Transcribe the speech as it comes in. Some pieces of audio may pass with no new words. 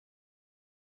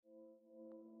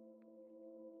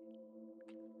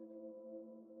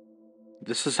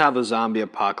This is how the zombie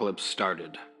apocalypse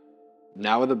started.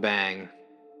 Now with a bang,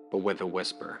 but with a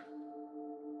whisper.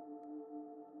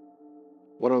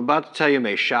 What I'm about to tell you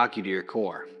may shock you to your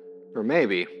core. Or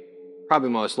maybe, probably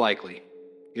most likely,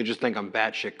 you'll just think I'm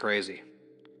batshit crazy.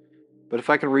 But if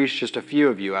I can reach just a few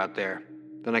of you out there,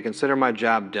 then I consider my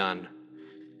job done.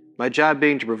 My job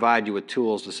being to provide you with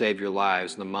tools to save your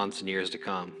lives in the months and years to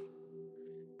come.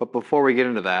 But before we get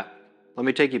into that, let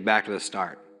me take you back to the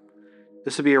start.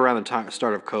 This would be around the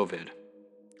start of COVID,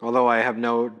 although I have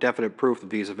no definite proof that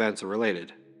these events are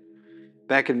related.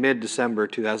 Back in mid-December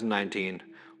 2019,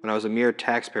 when I was a mere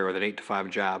taxpayer with an 8-to-5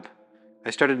 job,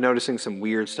 I started noticing some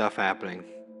weird stuff happening.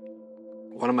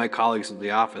 One of my colleagues at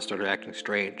the office started acting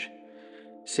strange,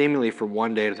 seemingly from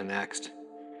one day to the next.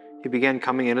 He began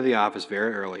coming into the office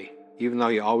very early, even though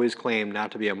he always claimed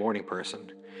not to be a morning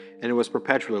person, and was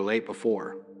perpetually late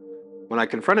before. When I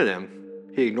confronted him,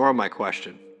 he ignored my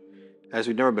question. As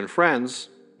we'd never been friends,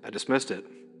 I dismissed it.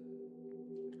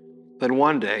 Then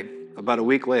one day, about a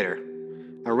week later,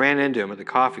 I ran into him at the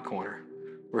coffee corner,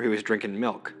 where he was drinking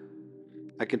milk.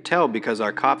 I could tell because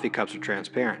our coffee cups were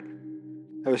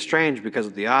transparent. That was strange because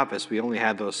at the office we only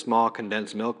had those small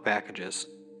condensed milk packages.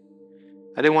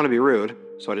 I didn't want to be rude,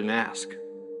 so I didn't ask.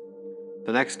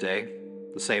 The next day,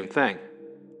 the same thing.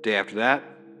 Day after that,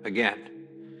 again.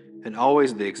 And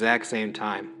always at the exact same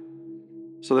time.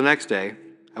 So the next day,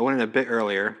 I went in a bit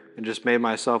earlier and just made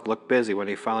myself look busy when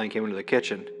he finally came into the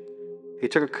kitchen. He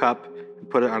took a cup and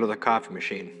put it under the coffee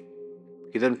machine.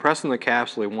 He then pressed on the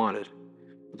capsule he wanted,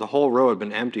 but the whole row had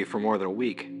been empty for more than a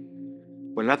week.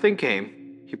 When nothing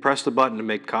came, he pressed the button to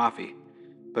make coffee,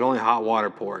 but only hot water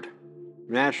poured,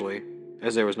 naturally,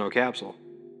 as there was no capsule.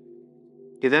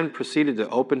 He then proceeded to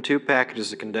open 2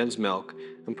 packages of condensed milk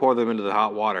and pour them into the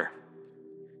hot water.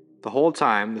 The whole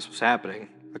time this was happening,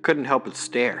 I couldn't help but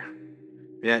stare.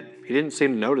 Yet, he didn't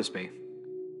seem to notice me.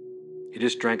 He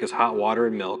just drank his hot water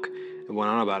and milk and went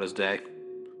on about his day.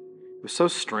 It was so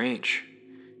strange.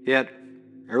 Yet,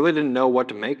 I really didn't know what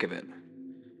to make of it.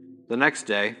 The next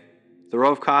day, the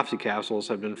row of coffee capsules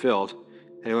had been filled,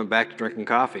 and he went back to drinking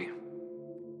coffee.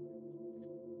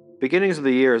 Beginnings of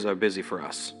the years are busy for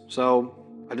us, so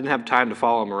I didn't have time to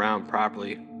follow him around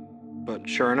properly. But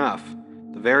sure enough,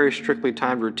 the very strictly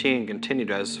timed routine continued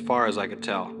as far as I could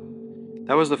tell.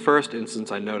 That was the first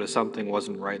instance I noticed something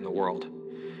wasn't right in the world.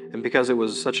 And because it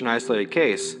was such an isolated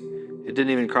case, it didn't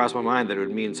even cross my mind that it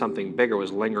would mean something bigger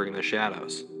was lingering in the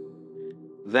shadows.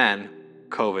 Then,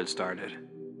 COVID started.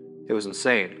 It was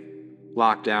insane.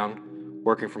 Lockdown,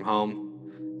 working from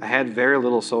home. I had very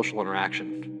little social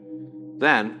interaction.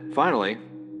 Then, finally,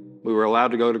 we were allowed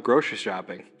to go to grocery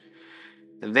shopping.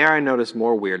 And there I noticed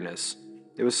more weirdness.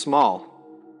 It was small.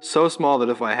 So small that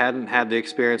if I hadn't had the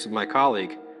experience with my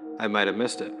colleague, I might have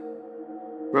missed it.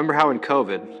 Remember how in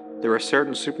COVID, there were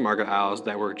certain supermarket aisles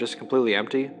that were just completely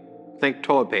empty? Think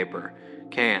toilet paper,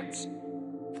 cans,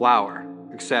 flour,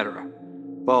 etc.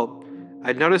 Well,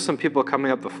 I'd noticed some people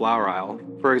coming up the flour aisle,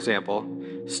 for example,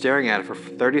 staring at it for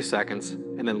 30 seconds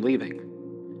and then leaving.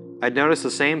 I'd noticed the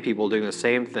same people doing the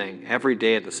same thing every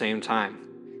day at the same time.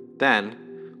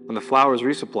 Then, when the flour was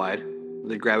resupplied,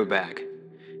 they'd grab a bag.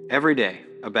 Every day,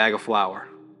 a bag of flour,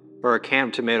 or a can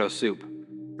of tomato soup,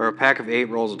 or a pack of 8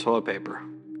 rolls of toilet paper.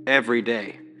 Every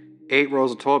day. 8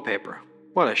 rolls of toilet paper.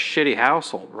 What a shitty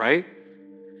household, right?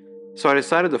 So I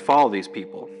decided to follow these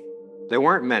people. There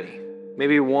weren't many,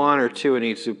 maybe 1 or 2 in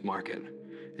each supermarket,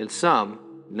 and some,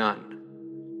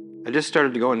 none. I just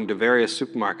started going to various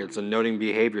supermarkets and noting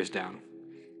behaviors down.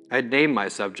 I had named my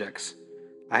subjects.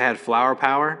 I had Flower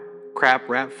Power, Crap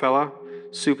Rap Fella,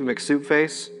 Soupy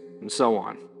McSoupface, and so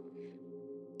on.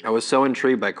 I was so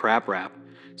intrigued by Crap Rap,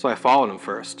 so I followed him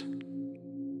first.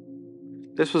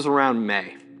 This was around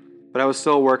May, but I was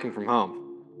still working from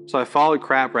home, so I followed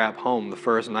Crap Rap home the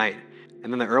first night,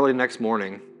 and then the early next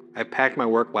morning, I packed my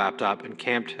work laptop and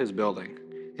camped his building,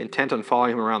 intent on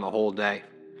following him around the whole day.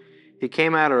 He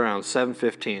came out around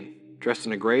 7:15, dressed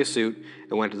in a gray suit,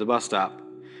 and went to the bus stop.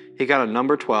 He got on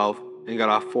number 12 and got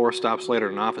off 4 stops later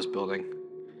in an office building.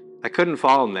 I couldn't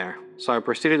follow him there, so I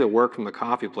proceeded to work from the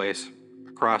coffee place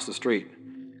across the street.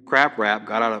 Crap Rap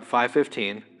got out at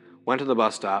 5:15, went to the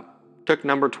bus stop, took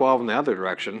number 12 in the other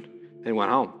direction, and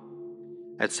went home.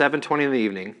 At 7:20 in the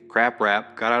evening, Crap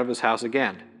Rap got out of his house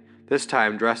again, this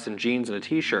time dressed in jeans and a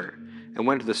t-shirt, and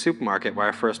went to the supermarket where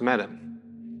I first met him.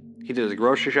 He did his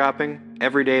grocery shopping,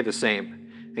 every day the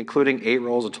same, including 8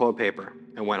 rolls of toilet paper,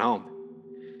 and went home.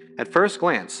 At first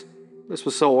glance, this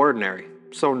was so ordinary,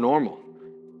 so normal,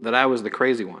 that I was the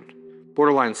crazy one,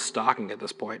 borderline stalking at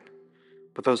this point.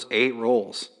 But those 8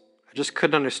 rolls, I just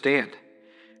couldn't understand.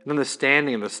 And then the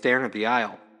standing and the staring at the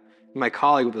aisle. and my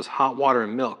colleague with his hot water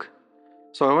and milk.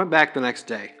 So I went back the next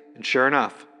day, and sure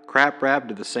enough, Crap Rap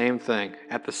did the same thing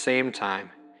at the same time.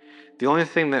 The only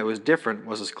thing that was different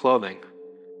was his clothing.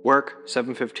 Work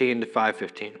 7:15 to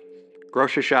 5:15.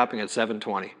 Grocery shopping at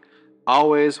 7:20.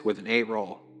 Always with an 8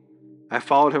 roll. I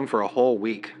followed him for a whole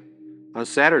week. On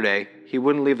Saturday, he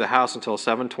wouldn't leave the house until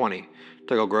 7:20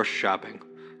 to go grocery shopping.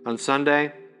 On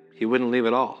Sunday, he wouldn't leave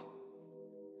at all.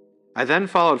 I then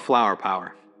followed Flower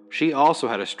Power. She also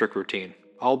had a strict routine,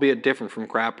 albeit different from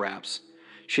Crap Rap's.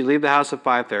 She'd leave the house at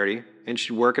 5:30 and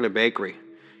she'd work at a bakery.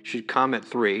 She'd come at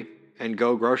 3 and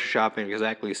go grocery shopping at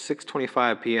exactly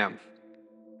 6:25 p.m.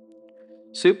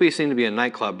 Soupy seemed to be a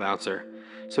nightclub bouncer,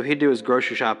 so he'd do his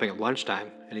grocery shopping at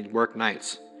lunchtime and he'd work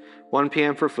nights. 1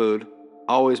 p.m. for food,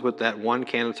 always with that 1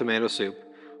 can of tomato soup,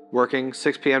 working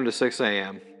 6 p.m. to 6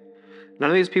 a.m. None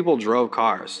of these people drove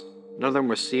cars. None of them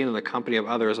were seen in the company of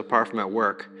others apart from at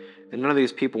work, and none of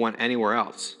these people went anywhere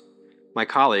else. My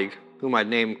colleague, whom I'd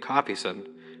named Coffeeson,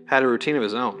 had a routine of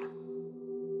his own.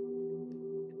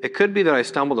 It could be that I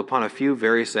stumbled upon a few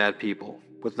very sad people,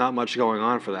 with not much going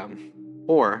on for them,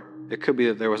 or it could be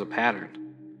that there was a pattern.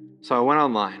 So I went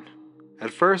online.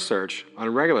 At first search,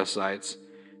 on regular sites,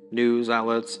 news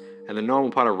outlets, and the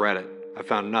normal part of Reddit, I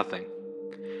found nothing.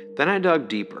 Then I dug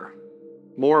deeper.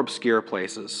 More obscure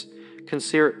places,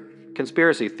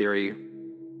 conspiracy theory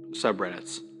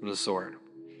subreddits, and the sort.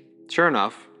 Sure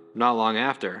enough, not long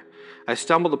after, I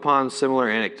stumbled upon similar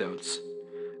anecdotes.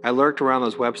 I lurked around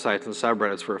those websites and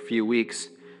subreddits for a few weeks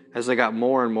as they got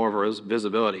more and more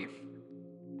visibility.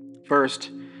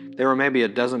 First, there were maybe a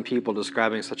dozen people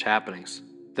describing such happenings.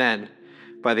 Then,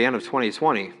 by the end of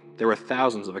 2020, there were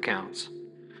thousands of accounts.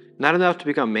 Not enough to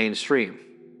become mainstream,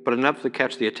 but enough to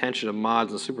catch the attention of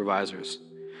mods and supervisors.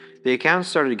 The accounts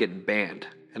started getting banned,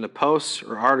 and the posts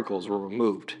or articles were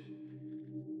removed.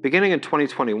 Beginning in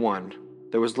 2021,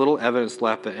 there was little evidence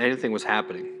left that anything was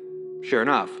happening. Sure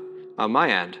enough, on my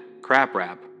end, Crap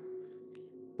Rap.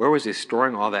 Where was he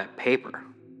storing all that paper?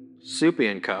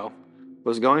 Soupy & Co.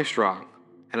 was going strong,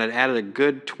 and I'd added a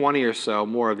good 20 or so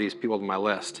more of these people to my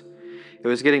list. It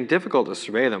was getting difficult to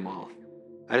survey them all.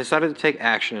 I decided to take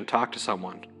action and talk to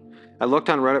someone. I looked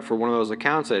on Reddit for one of those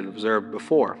accounts I had observed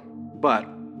before, but,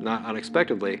 not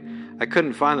unexpectedly, I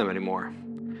couldn't find them anymore.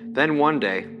 Then one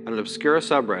day, on an obscure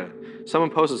subreddit, someone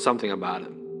posted something about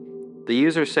it. The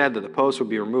user said that the post would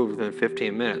be removed within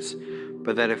 15 minutes,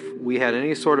 but that if we had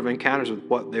any sort of encounters with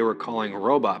what they were calling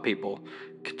robot people,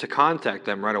 to contact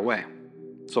them right away.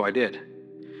 So I did.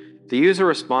 The user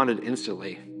responded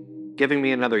instantly, giving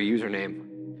me another username.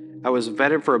 I was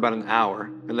vetted for about an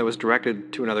hour, and then was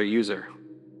directed to another user.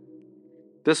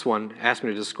 This one asked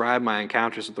me to describe my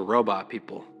encounters with the robot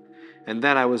people, and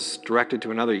then I was directed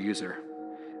to another user.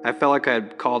 I felt like I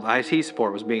had called IT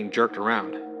support was being jerked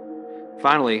around.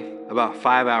 Finally, about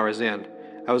 5 hours in,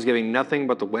 I was giving nothing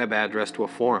but the web address to a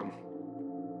forum.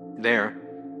 There,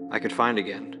 I could find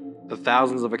again the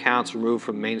thousands of accounts removed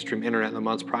from the mainstream internet in the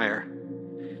months prior.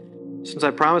 Since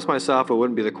I promised myself I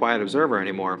wouldn't be the quiet observer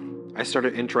anymore, I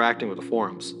started interacting with the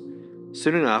forums.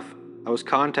 Soon enough, I was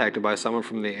contacted by someone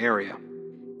from the area.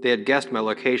 They had guessed my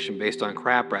location based on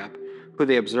Crap Rap, who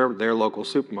they observed at their local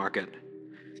supermarket.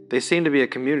 They seemed to be a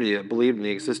community that believed in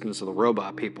the existence of the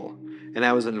robot people, and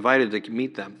I was invited to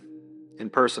meet them in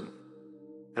person.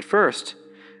 At first,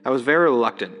 I was very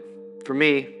reluctant. For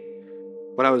me,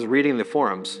 what I was reading in the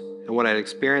forums and what I had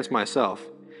experienced myself,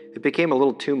 it became a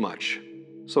little too much,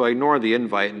 so I ignored the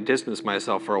invite and distanced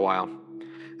myself for a while.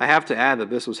 I have to add that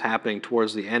this was happening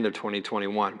towards the end of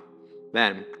 2021.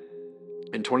 Then,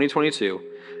 in 2022,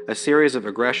 a series of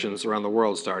aggressions around the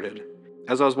world started.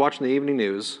 As I was watching the evening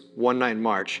news, one night in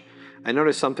March, I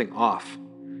noticed something off.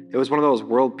 It was one of those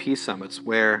World Peace Summits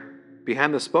where,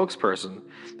 behind the spokesperson,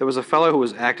 there was a fellow who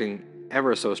was acting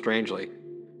ever so strangely.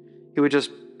 He would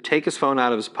just take his phone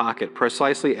out of his pocket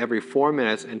precisely every 4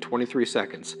 minutes and 23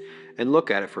 seconds and look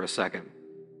at it for a second,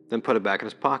 then put it back in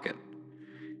his pocket.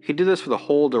 He did this for the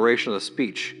whole duration of the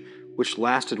speech, which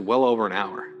lasted well over an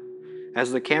hour.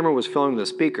 As the camera was filming the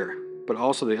speaker, but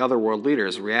also the other world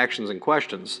leaders' reactions and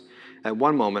questions, at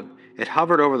one moment, it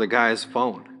hovered over the guy's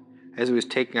phone as he was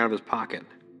taking out of his pocket.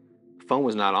 The phone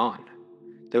was not on.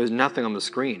 There was nothing on the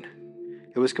screen.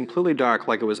 It was completely dark,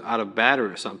 like it was out of battery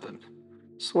or something.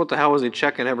 So what the hell was he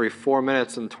checking every 4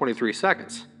 minutes and 23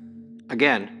 seconds?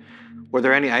 Again, were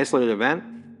there any isolated event?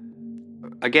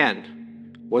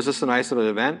 Again, was this an isolated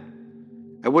event?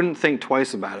 I wouldn't think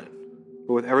twice about it,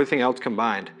 but with everything else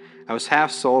combined, I was half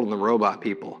sold on the robot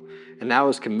people, and now I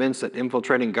was convinced that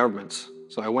infiltrating governments,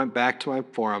 so I went back to my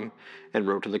forum and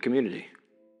wrote to the community.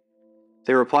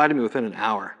 They replied to me within an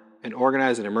hour, and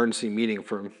organized an emergency meeting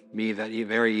for me that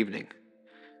very evening.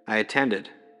 I attended.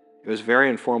 It was very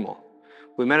informal.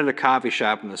 We met at a coffee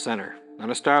shop in the center, not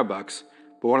a Starbucks,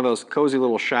 but one of those cozy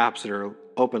little shops that are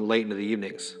open late into the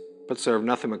evenings, but serve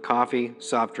nothing but coffee,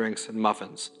 soft drinks, and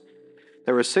muffins.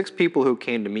 There were 6 people who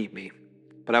came to meet me,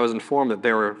 but I was informed that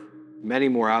there were many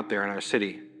more out there in our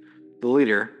city. The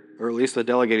leader, or at least the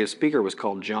delegated speaker, was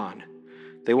called John.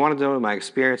 They wanted to know my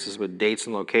experiences with dates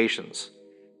and locations.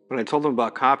 When I told them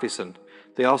about Coffeeson,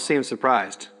 they all seemed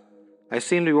surprised. I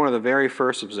seemed to be one of the very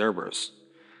first observers.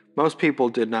 Most people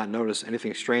did not notice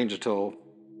anything strange until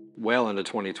well into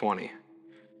 2020.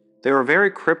 They were very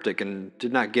cryptic and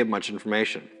did not give much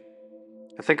information.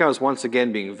 I think I was once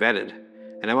again being vetted,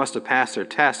 and I must have passed their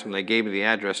test when they gave me the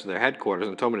address to their headquarters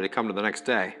and told me to come to the next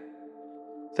day.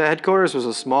 The headquarters was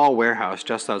a small warehouse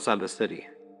just outside the city.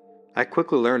 I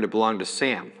quickly learned it belonged to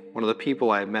Sam, one of the people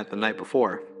I had met the night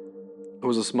before, who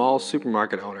was a small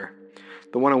supermarket owner,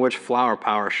 the one in which Flower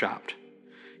Power shopped.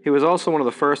 He was also one of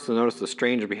the first to notice the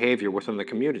strange behavior within the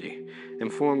community,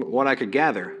 and from what I could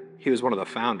gather, he was one of the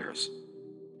founders.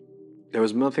 There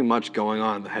was nothing much going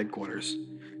on in the headquarters,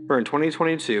 for in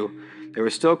 2022, they were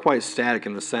still quite static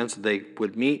in the sense that they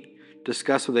would meet,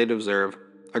 discuss what they'd observe,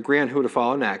 agree on who to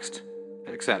follow next,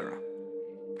 etc.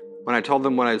 When I told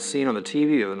them what I had seen on the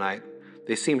TV the other night,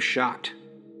 they seemed shocked,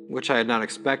 which I had not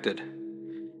expected.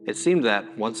 It seemed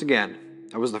that, once again,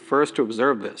 I was the first to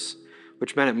observe this,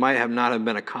 which meant it might have not have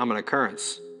been a common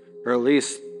occurrence, or at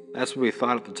least that's what we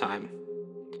thought at the time.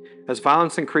 As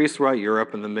violence increased throughout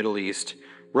Europe and the Middle East,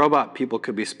 robot people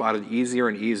could be spotted easier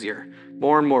and easier,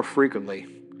 more and more frequently.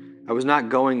 I was not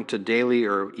going to daily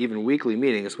or even weekly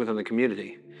meetings within the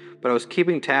community, but I was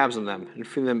keeping tabs on them and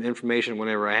feeding them information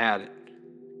whenever I had it.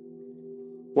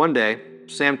 One day,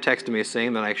 Sam texted me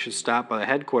saying that I should stop by the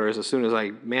headquarters as soon as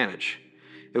I manage.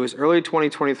 It was early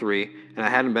 2023, and I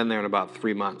hadn't been there in about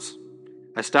 3 months.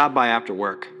 I stopped by after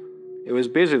work. It was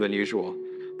busier than usual,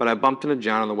 but I bumped into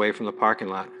John on the way from the parking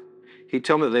lot. He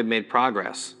told me that they'd made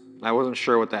progress, and I wasn't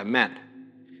sure what that meant.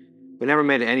 We never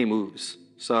made any moves,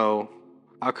 so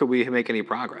how could we make any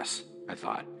progress? I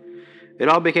thought. It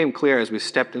all became clear as we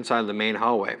stepped inside the main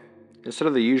hallway. Instead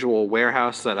of the usual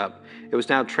warehouse setup, it was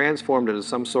now transformed into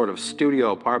some sort of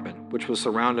studio apartment, which was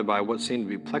surrounded by what seemed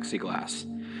to be plexiglass,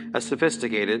 a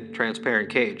sophisticated, transparent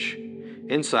cage.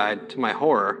 Inside, to my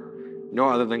horror, no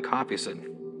other than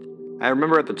Coffeeson. I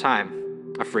remember at the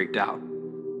time, I freaked out.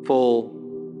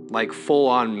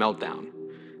 Full-on meltdown.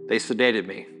 They sedated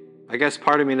me. I guess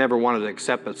part of me never wanted to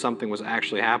accept that something was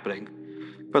actually happening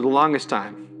for the longest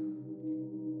time.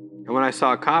 And when I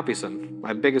saw Coffeeson,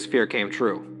 my biggest fear came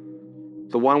true.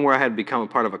 The one where I had become a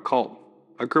part of a cult,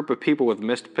 a group of people with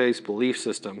misplaced belief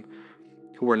system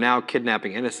who were now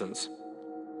kidnapping innocents.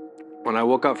 When I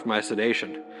woke up from my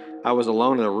sedation, I was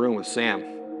alone in a room with Sam.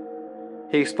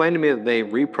 He explained to me that they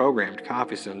reprogrammed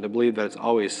Coffeeson to believe that it's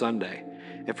always Sunday,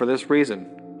 and for this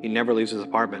reason, he never leaves his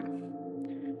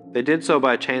apartment. They did so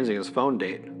by changing his phone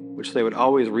date, which they would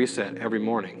always reset every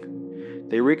morning.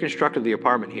 They reconstructed the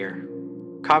apartment here.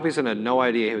 Coffeeson had no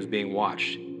idea he was being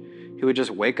watched. He would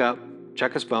just wake up,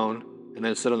 check his phone, and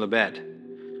then sit on the bed,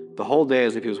 the whole day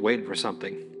as if he was waiting for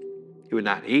something. He would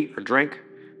not eat or drink,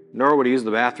 nor would he use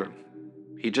the bathroom.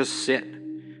 He'd just sit.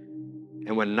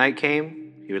 And when night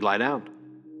came, he would lie down.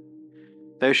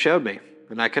 They showed me,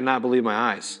 and I could not believe my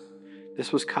eyes.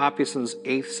 This was Coffeeson's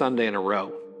 8th Sunday in a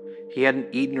row. He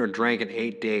hadn't eaten or drank in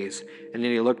 8 days, and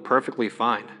yet he looked perfectly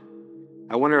fine.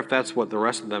 I wonder if that's what the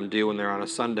rest of them do when they're on a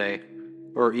Sunday,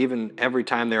 or even every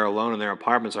time they're alone in their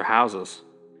apartments or houses.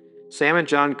 Sam and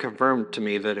John confirmed to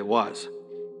me that it was.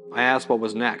 I asked what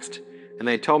was next, and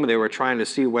they told me they were trying to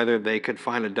see whether they could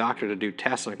find a doctor to do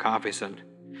tests on Coffeeson.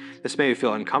 This made me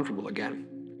feel uncomfortable again.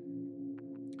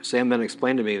 Sam then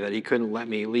explained to me that he couldn't let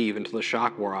me leave until the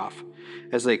shock wore off,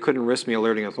 as they couldn't risk me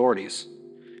alerting authorities.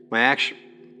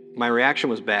 My reaction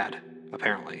was bad,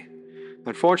 apparently.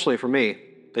 Unfortunately for me,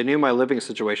 they knew my living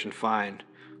situation fine.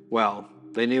 Well,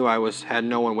 they knew I had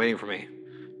no one waiting for me,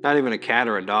 not even a cat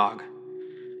or a dog.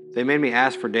 They made me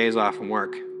ask for days off from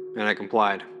work, and I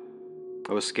complied.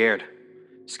 I was scared.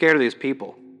 Scared of these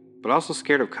people, but also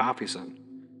scared of Coffeeson,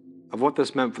 of what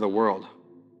this meant for the world.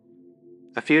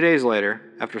 A few days later,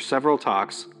 after several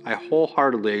talks, I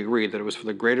wholeheartedly agreed that it was for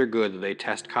the greater good that they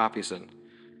test Coffeeson.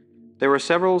 There were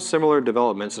several similar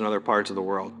developments in other parts of the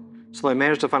world, so I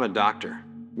managed to find a doctor.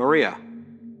 Maria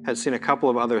had seen a couple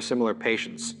of other similar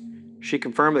patients. She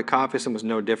confirmed that Coffeeson was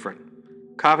no different.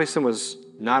 Coffeeson was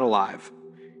not alive.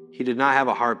 He did not have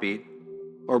a heartbeat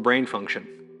or brain function.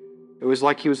 It was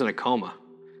like he was in a coma,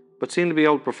 but seemed to be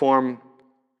able to perform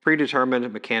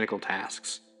predetermined mechanical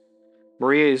tasks.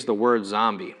 Maria used the word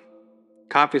zombie,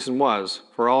 Coffeeson was,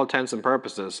 for all intents and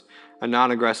purposes, a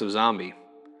non-aggressive zombie.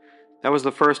 That was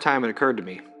the first time it occurred to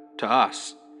me, to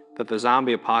us, that the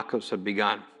zombie apocalypse had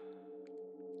begun.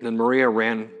 Then Maria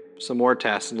ran some more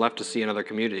tests and left to see another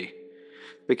community.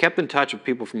 We kept in touch with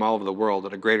people from all over the world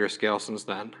at a greater scale since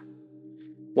then.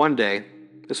 One day,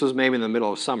 this was maybe in the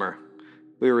middle of summer,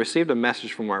 we received a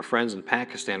message from our friends in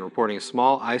Pakistan reporting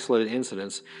small, isolated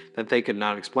incidents that they could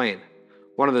not explain.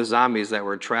 One of the zombies that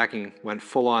we're tracking went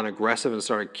full-on aggressive and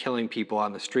started killing people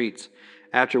on the streets,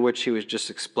 after which he was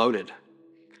just exploded.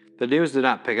 The news did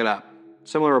not pick it up.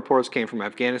 Similar reports came from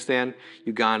Afghanistan,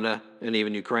 Uganda, and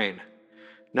even Ukraine.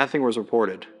 Nothing was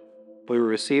reported, but we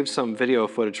received some video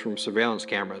footage from surveillance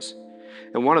cameras.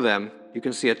 In one of them, you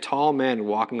can see a tall man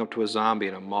walking up to a zombie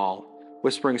in a mall,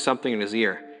 whispering something in his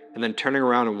ear, and then turning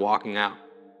around and walking out.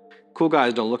 Cool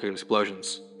guys don't look at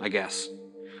explosions, I guess.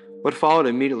 What followed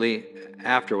immediately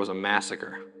after was a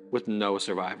massacre, with no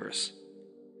survivors.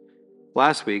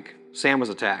 Last week, Sam was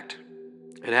attacked.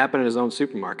 It happened in his own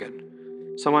supermarket.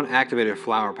 Someone activated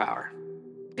flower power.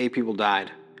 8 people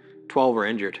died. 12 were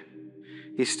injured.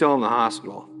 He's still in the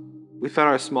hospital. We thought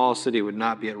our small city would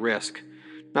not be at risk,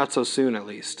 not so soon at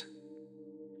least.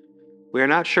 We are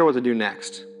not sure what to do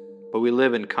next, but we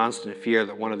live in constant fear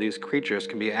that one of these creatures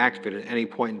can be activated at any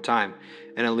point in time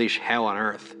and unleash hell on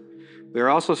Earth. We are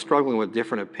also struggling with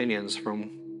different opinions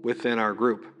from within our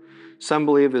group. Some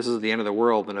believe this is the end of the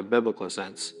world in a biblical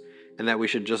sense, and that we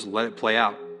should just let it play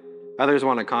out. Others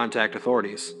want to contact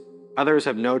authorities. Others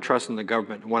have no trust in the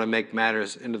government and want to make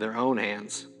matters into their own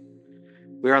hands.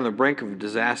 We are on the brink of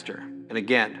disaster, and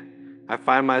again, I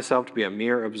find myself to be a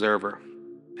mere observer.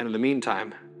 And in the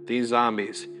meantime, these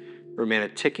zombies remain a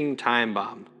ticking time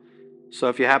bomb. So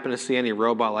if you happen to see any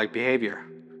robot-like behavior,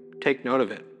 take note of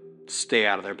it. Stay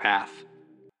out of their path.